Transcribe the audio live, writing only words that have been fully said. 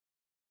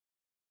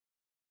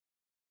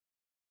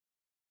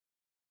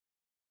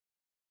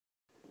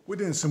We're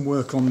doing some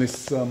work on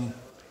this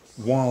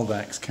Wild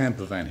Axe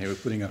campervan here. We're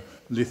putting a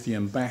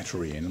lithium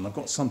battery in, and I've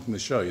got something to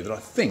show you that I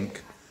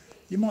think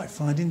you might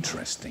find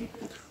interesting.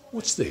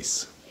 What's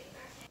this?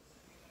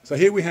 So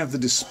here we have the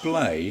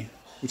display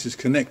which is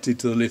connected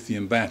to the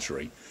lithium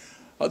battery.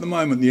 At the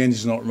moment the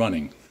engine's not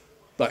running,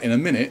 but in a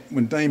minute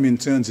when Damien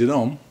turns it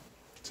on,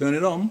 turn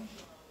it on,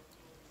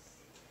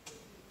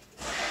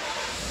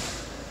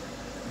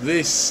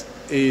 this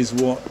is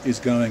what is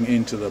going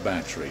into the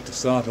battery. To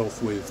start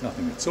off with,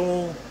 nothing at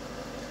all.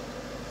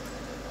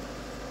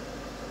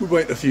 We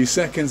wait a few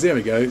seconds, there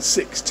we go,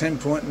 6,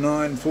 10.9,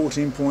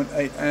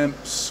 14.8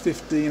 amps,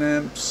 15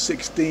 amps,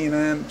 16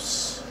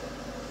 amps,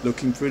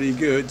 looking pretty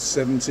good,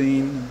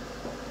 17.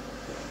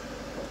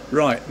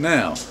 Right,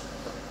 now,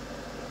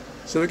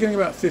 so we're getting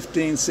about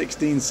 15,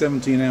 16,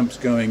 17 amps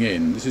going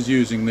in. This is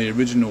using the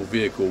original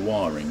vehicle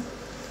wiring.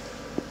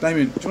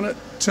 Damien, do you want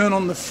to turn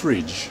on the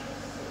fridge?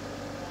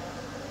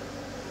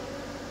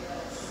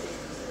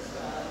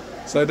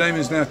 So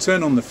Damien's now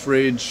turned on the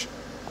fridge,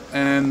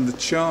 and the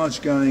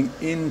charge going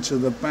into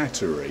the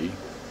battery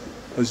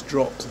has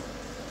dropped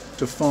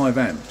to 5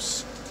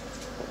 amps.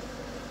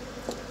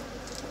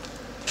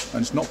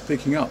 And it's not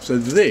picking up. So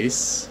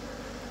this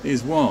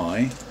is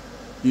why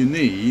you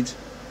need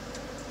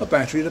a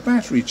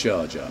battery-to-battery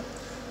charger.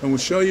 And we'll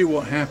show you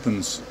what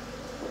happens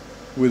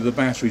with the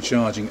battery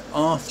charging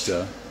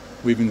after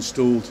we've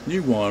installed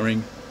new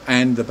wiring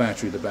and the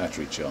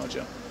battery-to-battery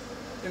charger.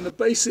 In the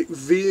basic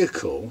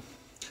vehicle,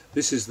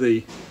 this is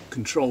the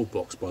control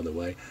box, by the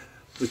way.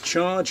 The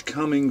charge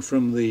coming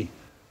from the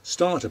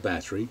starter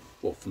battery,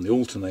 or from the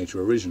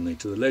alternator originally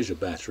to the leisure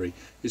battery,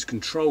 is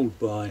controlled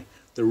by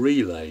the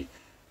relay.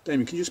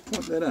 Damien, can you just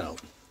point that out?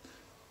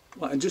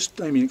 Right, and just,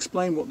 Damien,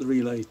 explain what the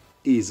relay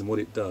is and what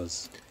it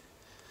does.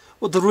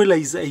 Well, the relay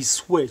is a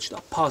switch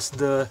that passes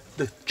the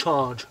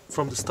charge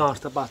from the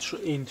starter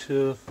battery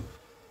into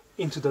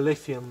the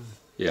lithium.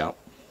 Yeah.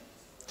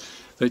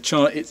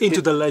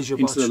 Into the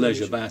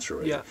leisure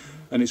battery. Yeah.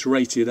 And it's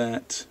rated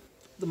at?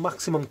 The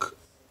maximum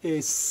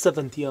is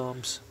 70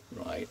 amps.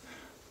 Right.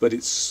 But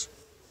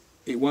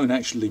it won't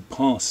actually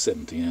pass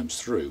 70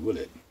 amps through, will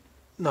it?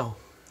 No.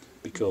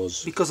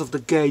 Because of the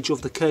gauge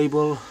of the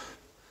cable.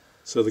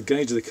 So the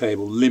gauge of the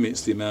cable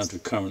limits the amount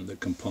of current that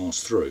can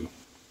pass through.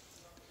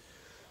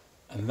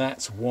 And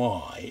that's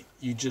why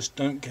you just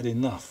don't get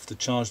enough to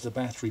charge the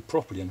battery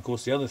properly. And of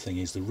course the other thing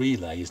is the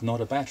relay is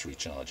not a battery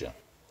charger.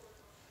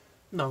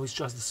 No, it's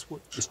just a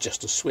switch. It's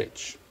just a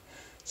switch.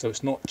 So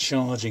it's not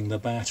charging the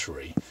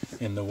battery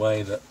in the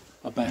way that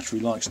a battery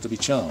likes to be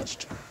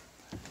charged.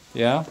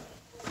 Yeah?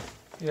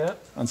 Yeah.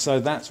 And so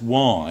that's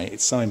why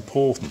it's so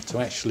important to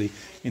actually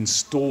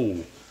install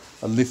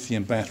a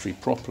lithium battery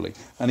properly,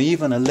 and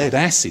even a lead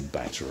acid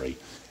battery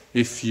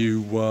if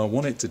you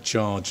want it to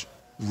charge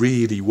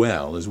really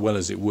well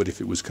as it would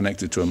if it was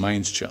connected to a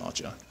mains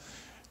charger.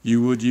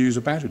 You would use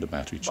a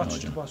battery-to-battery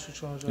charger. Battery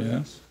charger, yeah.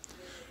 Yes.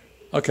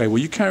 Okay, well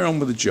you carry on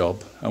with the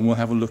job and we'll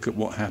have a look at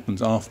what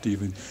happens after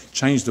you've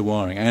changed the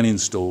wiring and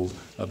installed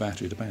a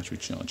battery-to-battery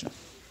charger.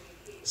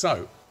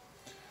 So,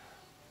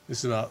 this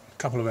is about a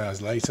couple of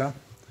hours later,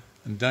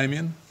 and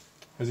Damien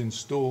has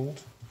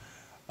installed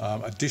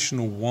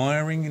additional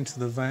wiring into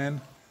the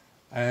van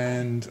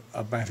and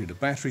a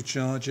battery-to-battery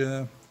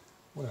charger.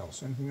 What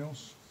else? Anything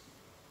else?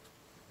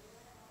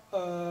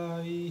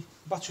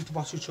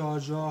 Battery-to-battery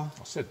charger. I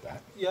said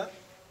that. Yeah.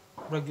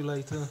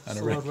 Regulator, and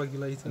solar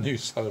regulator. A new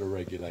solar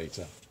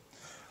regulator.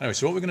 Anyway,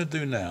 so what we're going to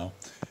do now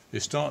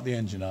is start the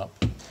engine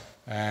up,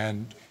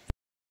 and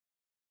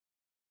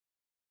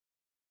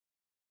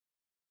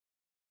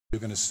you're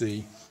going to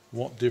see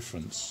what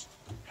difference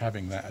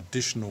having that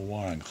additional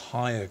wiring,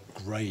 higher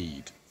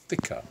grade,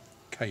 thicker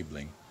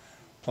cabling,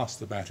 plus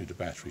the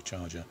battery-to-battery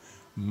charger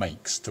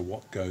makes to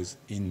what goes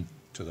into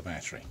the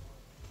battery.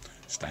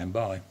 Stand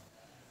by.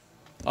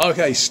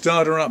 Okay,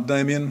 start her up,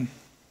 Damien.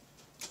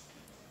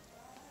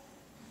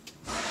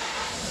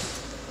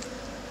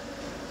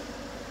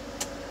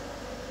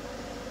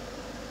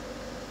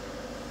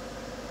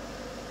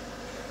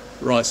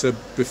 Right, so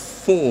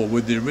before,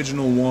 with the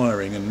original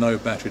wiring and no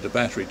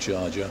battery-to-battery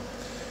charger,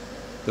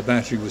 the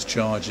battery was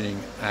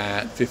charging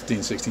at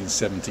 15, 16,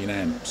 17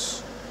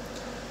 amps.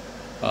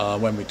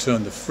 When we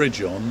turned the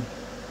fridge on,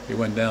 it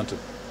went down to,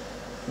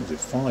 what was it,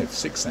 5,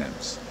 6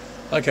 amps.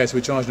 Okay, so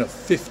we're charging at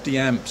 50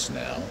 amps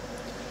now.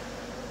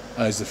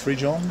 Is the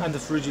fridge on? And the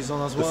fridge is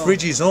on as well. The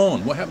fridge is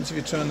on. What happens if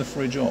you turn the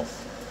fridge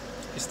off?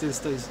 It still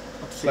stays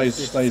at 50,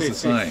 stays the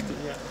same.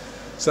 50, yeah.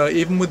 So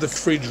even with the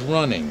fridge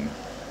running,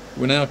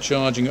 we're now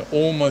charging at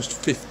almost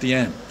 50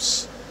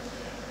 amps.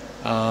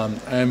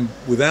 And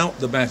without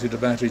the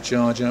battery-to-battery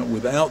charger,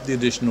 without the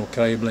additional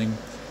cabling,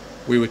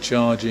 we were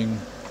charging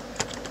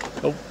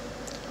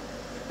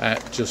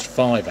at just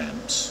 5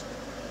 amps.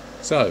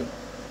 So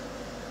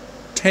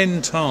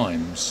 10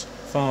 times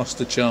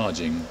faster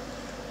charging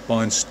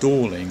by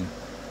installing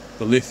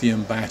the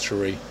lithium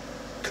battery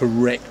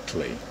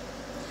correctly.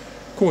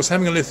 Of course,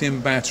 having a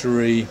lithium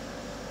battery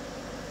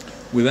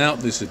without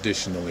this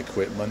additional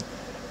equipment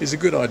is a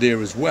good idea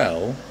as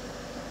well,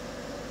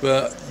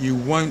 but you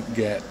won't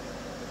get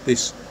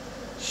this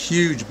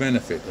huge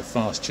benefit of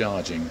fast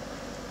charging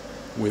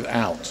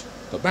without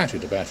the battery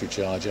to battery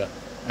charger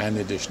and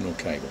the additional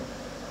cable.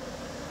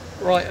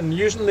 Right, and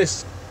using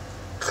this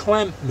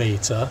clamp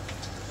meter,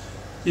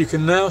 you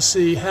can now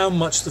see how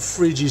much the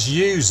fridge is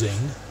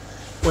using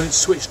when it's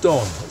switched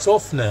on. It's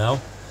off now.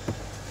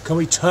 Can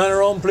we turn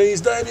her on,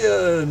 please,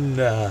 Damien?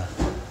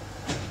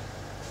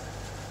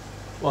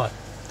 Right.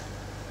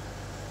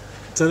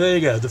 So there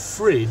you go. The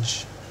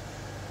fridge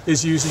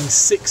is using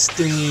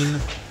 16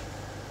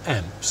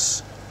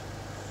 amps,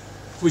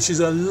 which is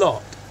a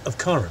lot of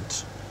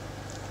current,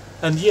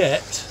 and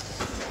yet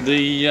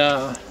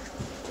the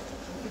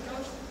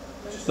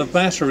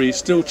battery is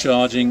still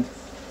charging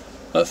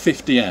at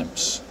 50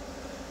 amps.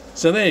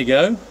 So there you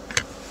go.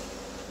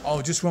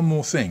 Oh, just one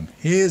more thing.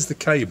 Here's the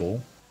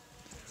cable.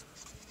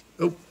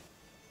 Oh,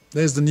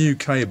 there's the new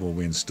cable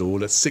we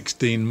installed at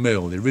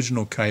 16mm. The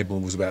original cable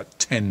was about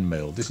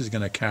 10mm. This is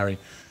going to carry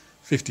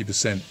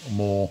 50%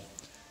 more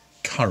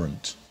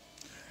current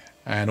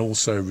and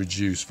also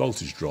reduce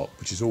voltage drop,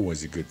 which is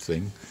always a good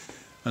thing.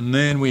 And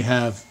then we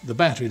have the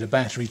battery to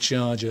battery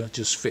charger,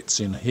 just fits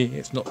in here.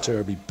 It's not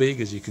terribly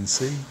big, as you can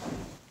see.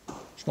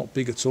 It's not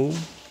big at all.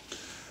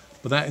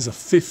 But that is a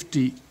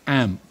 50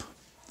 amp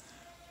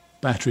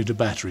battery to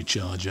battery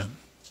charger.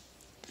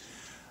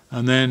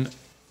 And then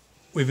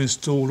we've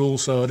installed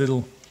also a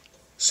little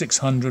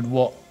 600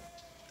 watt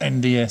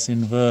NDS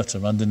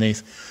inverter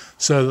underneath,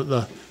 so that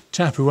the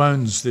chap who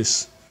owns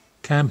this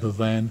camper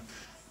van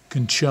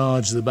can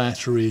charge the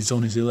batteries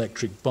on his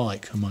electric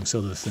bike, amongst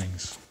other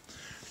things.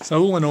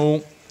 So all in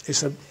all,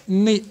 it's a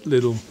neat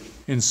little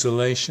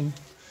installation,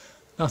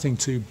 nothing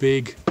too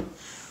big,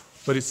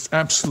 but it's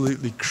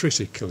absolutely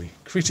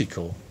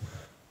critical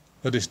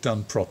that it's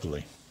done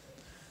properly.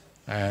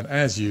 And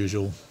as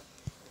usual,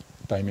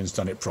 Damien's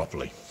done it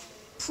properly.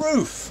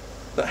 Proof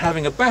that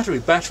having a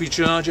battery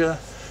charger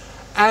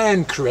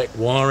and correct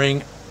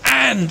wiring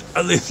and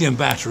a lithium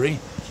battery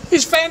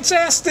is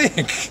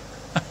fantastic.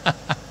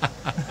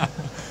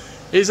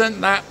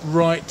 Isn't that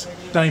right,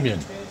 Damien?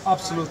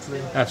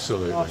 Absolutely.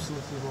 Absolutely.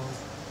 Absolutely right.